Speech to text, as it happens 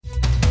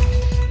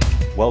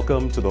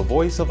Welcome to the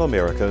Voice of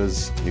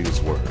America's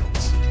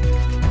Newswords.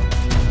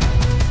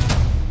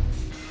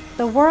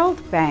 The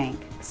World Bank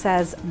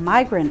says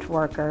migrant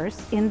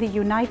workers in the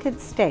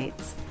United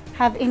States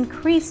have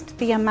increased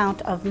the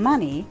amount of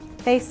money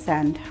they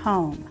send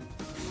home.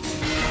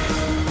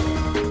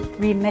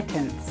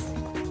 Remittance.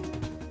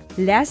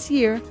 Last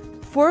year,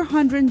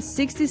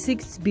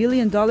 $466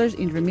 billion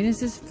in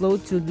remittances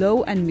flowed to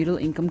low and middle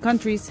income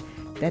countries.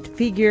 That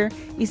figure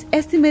is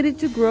estimated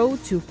to grow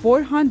to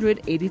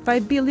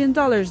 $485 billion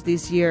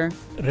this year.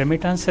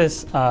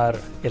 Remittances are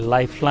a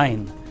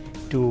lifeline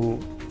to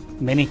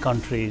many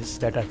countries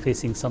that are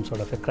facing some sort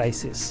of a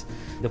crisis.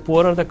 The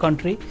poorer the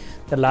country,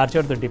 the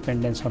larger the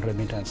dependence on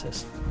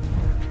remittances.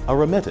 A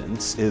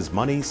remittance is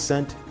money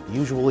sent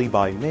usually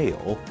by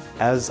mail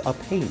as a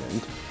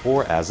payment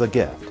or as a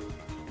gift.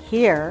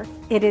 Here,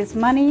 it is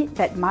money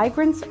that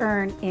migrants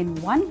earn in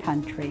one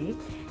country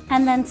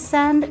and then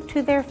send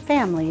to their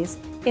families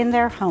in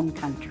their home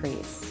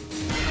countries.